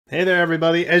Hey there,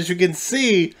 everybody. As you can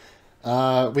see,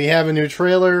 we have a new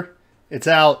trailer. It's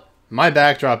out. My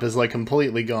backdrop is, like,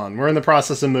 completely gone. We're in the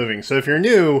process of moving. So if you're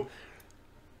new,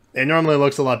 it normally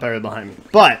looks a lot better behind me.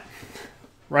 But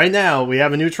right now, we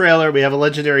have a new trailer. We have a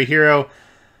legendary hero.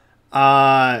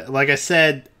 Like I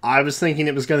said, I was thinking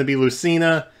it was going to be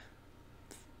Lucina,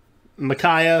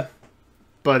 Micaiah,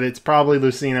 but it's probably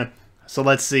Lucina. So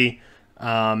let's see.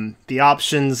 The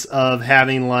options of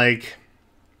having, like,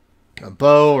 a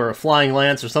bow or a flying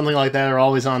lance or something like that are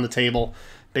always on the table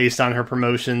based on her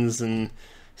promotions and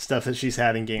stuff that she's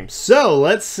had in games. So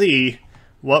let's see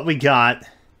what we got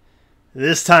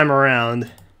this time around.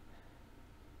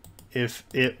 If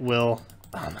it will...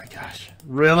 Oh my gosh.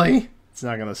 Really? It's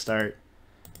not gonna start.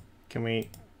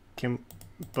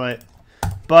 But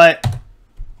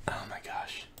oh my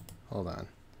gosh. Hold on.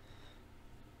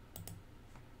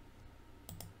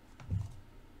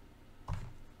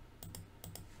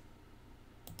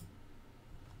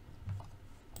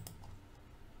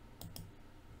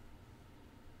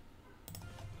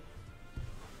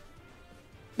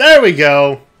 There we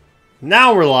go.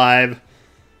 Now we're live.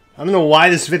 I don't know why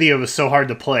this video was so hard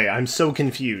to play. I'm so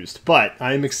confused, but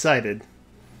I'm excited.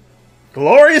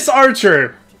 Glorious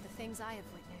Archer. After the things I have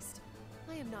witnessed,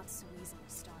 I am not so easily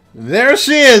startled. There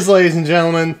she is, ladies and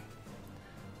gentlemen.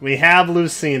 We have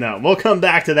Lucina. We'll come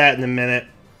back to that in a minute.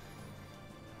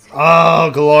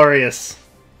 Oh, glorious.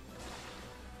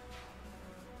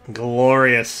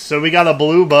 Glorious. So we got a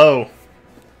blue bow.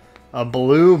 A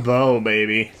blue bow,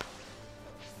 baby.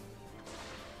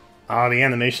 Oh, the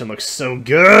animation looks so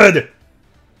good!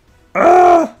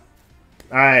 Ah!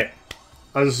 Alright.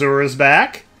 Azura's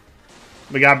back.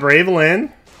 We got Brave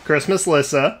Lynn, Christmas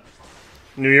Lissa,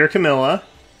 New Year Camilla,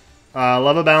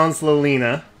 Love of Balance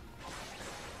Lilina,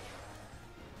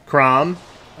 Crom,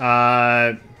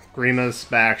 Grima's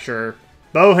Baxter,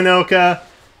 Bo Hinoka,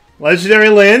 Legendary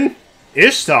Lynn,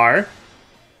 Ishtar,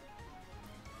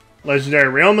 Legendary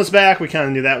Ryoma's back. We kind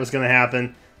of knew that was going to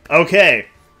happen. Okay.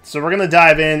 So we're going to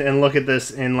dive in and look at this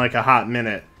in like a hot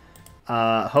minute.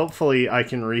 Hopefully I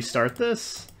can restart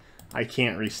this. I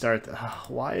can't restart the... Oh,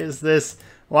 why is this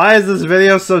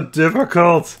video so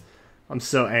difficult? I'm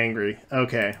so angry.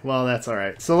 Okay, well that's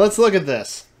alright. So let's look at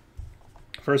this.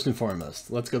 First and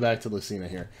foremost, let's go back to Lucina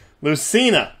here.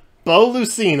 Lucina! Bow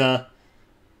Lucina.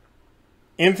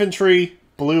 Infantry,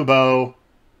 blue bow.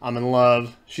 I'm in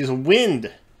love. She's a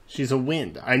wind. She's a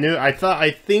wind.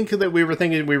 I think that we were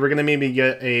thinking we were going to maybe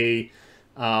get a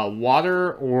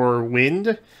water or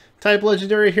wind type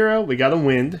legendary hero. We got a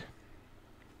wind.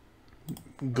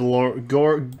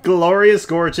 Glorious,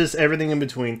 gorgeous, everything in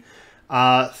between.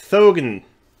 Thogan.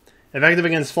 Effective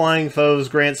against flying foes,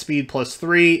 grants speed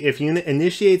 +3 if unit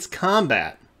initiates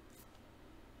combat.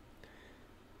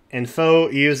 And foe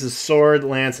uses sword,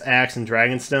 lance, axe, and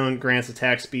dragonstone, grants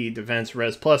attack speed, defense,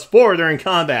 res +4 during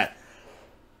combat.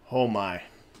 Oh my.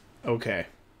 Okay.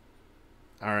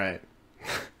 Alright.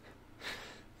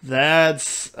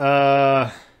 That's,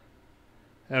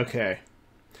 okay.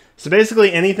 So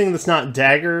basically anything that's not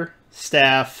dagger,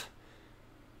 staff,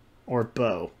 or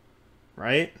bow.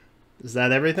 Right? Is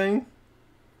that everything?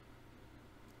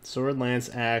 Sword, lance,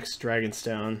 axe,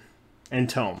 dragonstone, and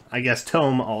tome. I guess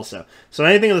tome also. So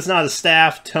anything that's not a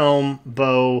staff, tome,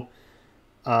 bow,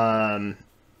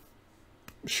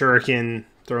 shuriken,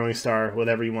 throwing star,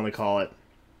 whatever you want to call it.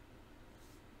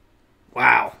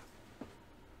 Wow.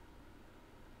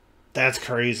 That's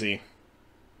crazy.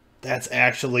 That's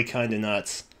actually kind of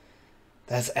nuts.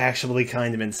 That's actually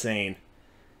kind of insane.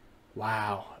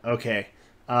 Wow. Okay.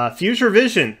 Future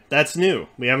Vision. That's new.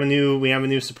 We have a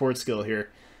new support skill here.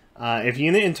 If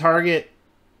unit and target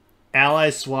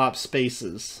allies swap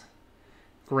spaces,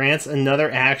 grants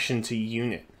another action to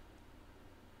unit.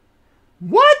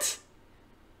 What?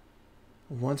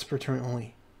 Once per turn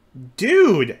only.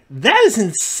 Dude, that is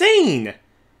insane!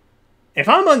 If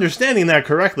I'm understanding that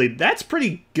correctly, that's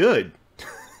pretty good.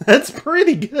 That's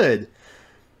pretty good.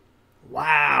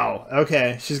 Wow.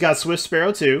 Okay, she's got Swift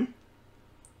Sparrow too.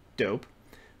 Dope.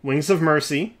 Wings of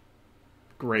Mercy.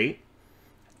 Great.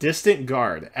 Distant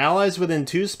Guard. Allies within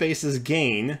 2 spaces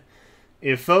gain.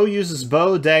 If foe uses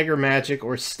bow, dagger, magic,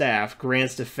 or staff,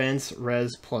 grants defense,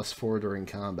 res +4 during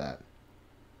combat.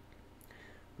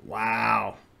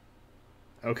 Wow.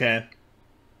 Okay.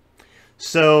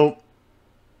 So,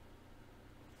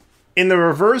 in the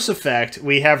reverse effect,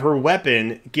 we have her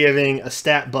weapon giving a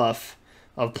stat buff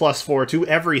of +4 to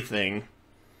everything.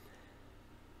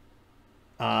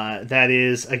 That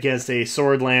is against a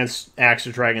sword, lance, axe,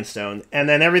 or dragonstone. And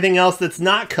then everything else that's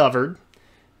not covered,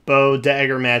 bow,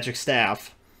 dagger, magic,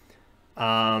 staff,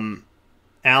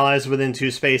 allies within 2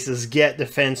 spaces get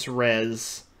defense,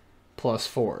 res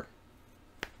 +4.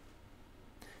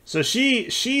 So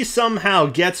she somehow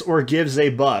gets or gives a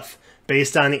buff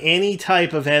based on any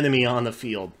type of enemy on the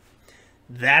field.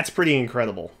 That's pretty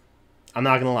incredible. I'm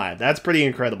not going to lie. That's pretty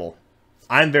incredible.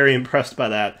 I'm very impressed by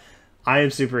that. I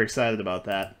am super excited about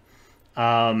that.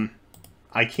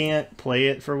 I can't play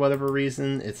it for whatever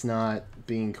reason. It's not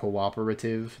being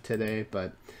cooperative today,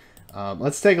 but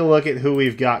let's take a look at who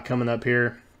we've got coming up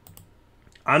here.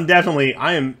 I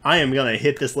am gonna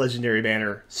hit this legendary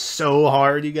banner so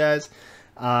hard, you guys.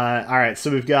 All right,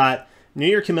 so we've got New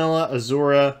Year Camilla,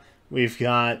 Azura. We've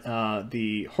got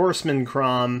the Horseman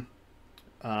Crom,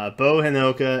 Bow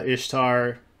Hinoka,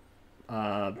 Ishtar,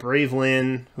 Brave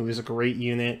Lynn, who is a great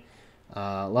unit.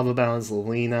 Love Abound's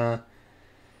Lilina,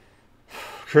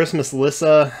 Christmas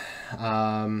Lissa,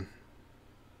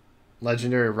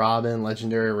 Legendary Robin,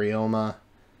 Legendary Ryoma,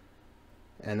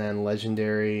 and then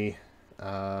Legendary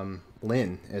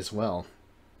Lynn as well.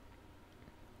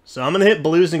 So I'm going to hit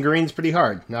blues and greens pretty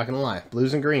hard, not going to lie.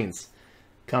 Blues and greens,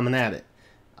 coming at it.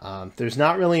 There's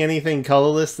not really anything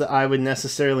colorless that I would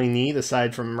necessarily need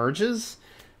aside from merges,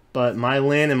 but my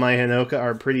Lynn and my Hinoka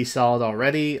are pretty solid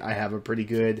already. I have a pretty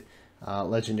good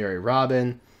Legendary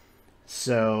Robin.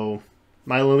 So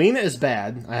my Lilina is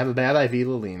bad. I have a bad IV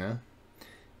Lilina.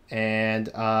 And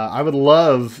I would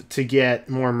love to get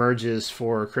more merges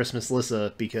for Christmas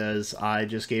Lissa because I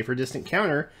just gave her Distant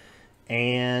Counter,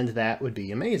 and that would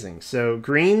be amazing. So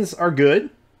greens are good.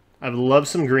 I would love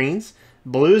some greens.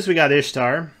 Blues, we got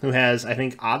Ishtar, who has, I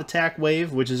think, Odd Attack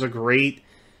Wave, which is a great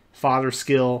fodder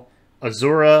skill.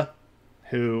 Azura,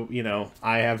 who, you know,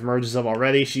 I have merges of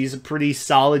already. She's a pretty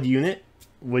solid unit.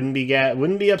 Wouldn't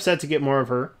be upset to get more of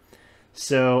her.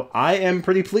 So I am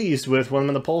pretty pleased with what I'm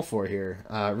going to pull for here.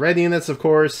 Red units, of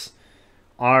course,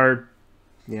 are,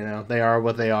 you know, they are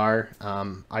what they are.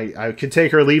 I could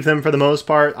take or leave them for the most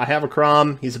part. I have a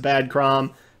Crom. He's a bad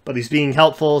Crom, but he's being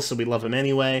helpful, so we love him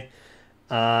anyway.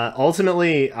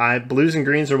 Ultimately, blues and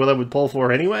greens are what I would pull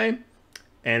for anyway.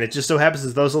 And it just so happens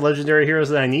that those are legendary heroes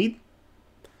that I need.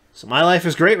 So my life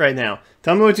is great right now.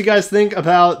 Tell me what you guys think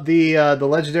about the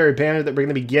legendary banner that we're going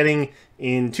to be getting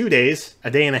in 2 days,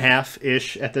 a day and a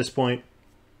half-ish at this point.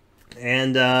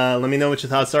 And let me know what your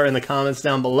thoughts are in the comments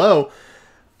down below.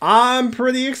 I'm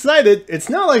pretty excited. It's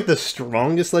not like the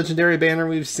strongest legendary banner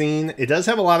we've seen. It does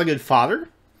have a lot of good fodder.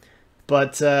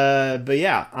 But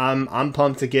yeah, I'm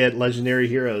pumped to get legendary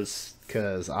heroes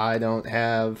because I don't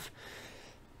have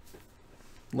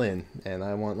Lynn, and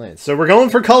I want Lynn. So we're going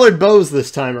for colored bows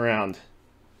this time around.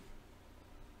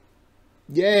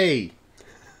 Yay!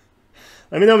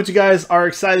 Let me know what you guys are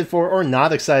excited for or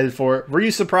not excited for. Were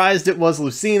you surprised it was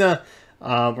Lucina?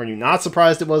 Were you not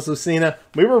surprised it was Lucina?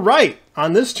 We were right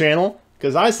on this channel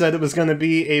because I said it was going to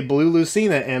be a blue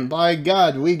Lucina, and by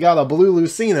God, we got a blue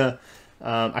Lucina.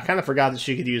 I kind of forgot that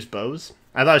she could use bows.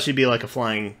 I thought she'd be like a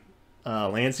flying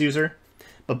lance user.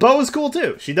 But bow is cool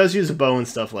too. She does use a bow and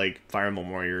stuff like Fire Emblem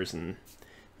Warriors and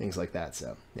things like that.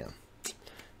 So, yeah.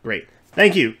 Great.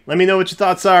 Thank you. Let me know what your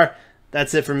thoughts are.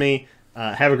 That's it for me.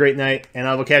 Have a great night, and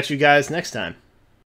I will catch you guys next time.